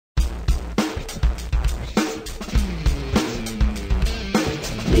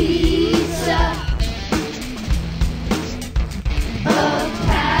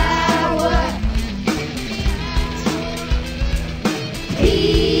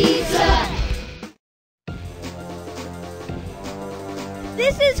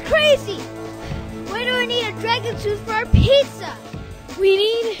We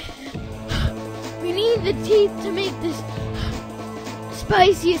need the teeth to make this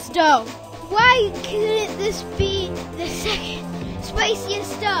spiciest dough. Why couldn't this be the second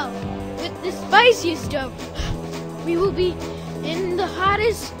spiciest dough? With the spiciest dough, we will be in the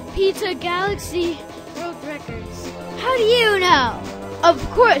hottest pizza galaxy world records. How do you know? Of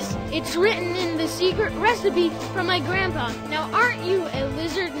course, it's written in the secret recipe from my grandpa. Now, aren't you a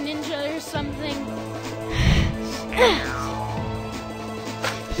lizard ninja or something?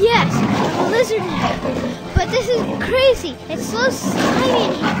 Yes, I'm a lizard ninja. But this is crazy. It's so slimy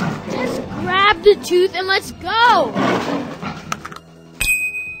in here. Just grab the tooth and let's go.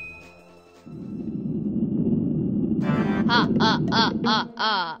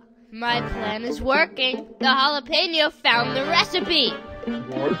 My plan is working. The jalapeno found the recipe.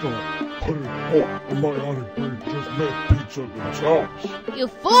 Why don't put it hot and my ionic brain just make pizza themselves? You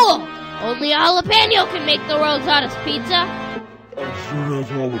fool! Only a jalapeno can make the world's hottest pizza. As soon as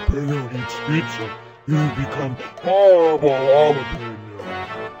jalapeno eats pizza, you become horrible jalapeno.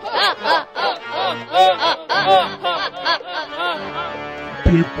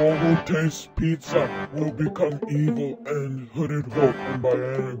 People who taste pizza will become evil, and Hooded Hope and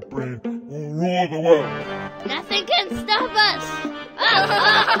Bionic Brain will rule the world. Nothing can stop us.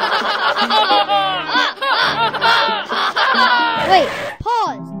 Wait,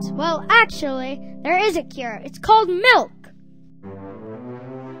 pause. Well, actually, there is a cure. It's called milk.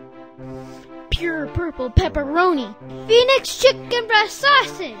 Pure purple pepperoni. Phoenix chicken breast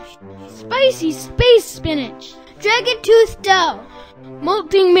sausage. Spicy space spinach. Dragon tooth dough.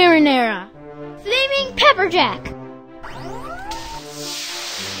 Molting marinara. Flaming pepper jack.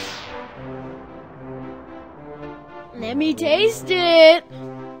 Let me taste it.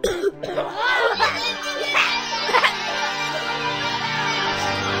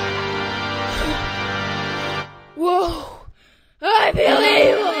 Whoa! I feel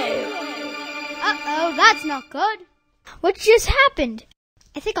evil! Uh-oh, that's not good. What just happened?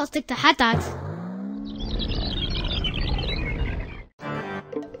 I think I'll stick to hot dogs.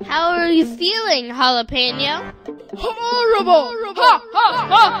 How are you feeling, jalapeno? Horrible!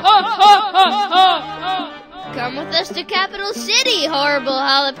 Come with us to Capital City, horrible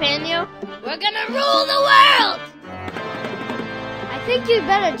jalapeno. We're gonna rule the world! I think you'd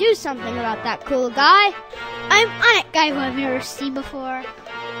better do something about that, cool guy. I'm on it, guy who I've never seen before.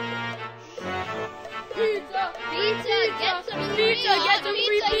 Pizza! Pizza! Get some free Pizza! Get some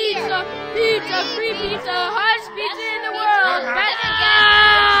free pizza! here. Pizza! Free pizza! Hottest pizza in the world!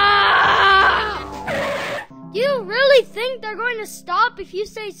 You really think they're going to stop if you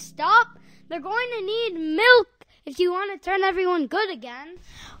say stop? They're going to need milk if you want to turn everyone good again.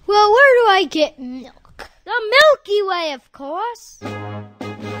 Well, where do I get milk? The Milky Way, of course.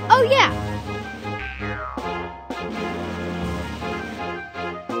 Oh, yeah.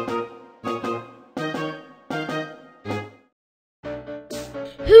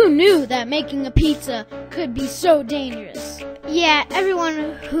 Who knew that making a pizza could be so dangerous? Yeah,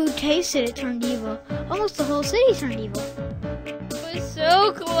 everyone who tasted it turned evil. Almost the whole city turned evil. We're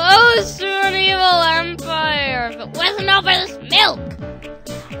so close to an evil empire. If it wasn't all for this milk.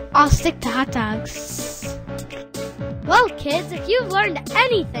 I'll stick to hot dogs. Well, kids, if you've learned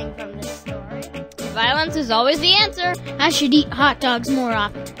anything from this story, Violence is always the answer. I should eat hot dogs more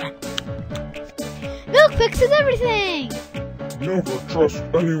often. Milk fixes everything! Never trust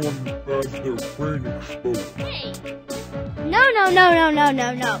anyone who has their brain exposed. Hey,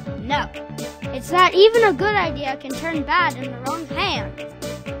 No. It's not even a good idea can turn bad in the wrong hands.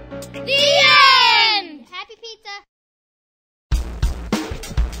 the end!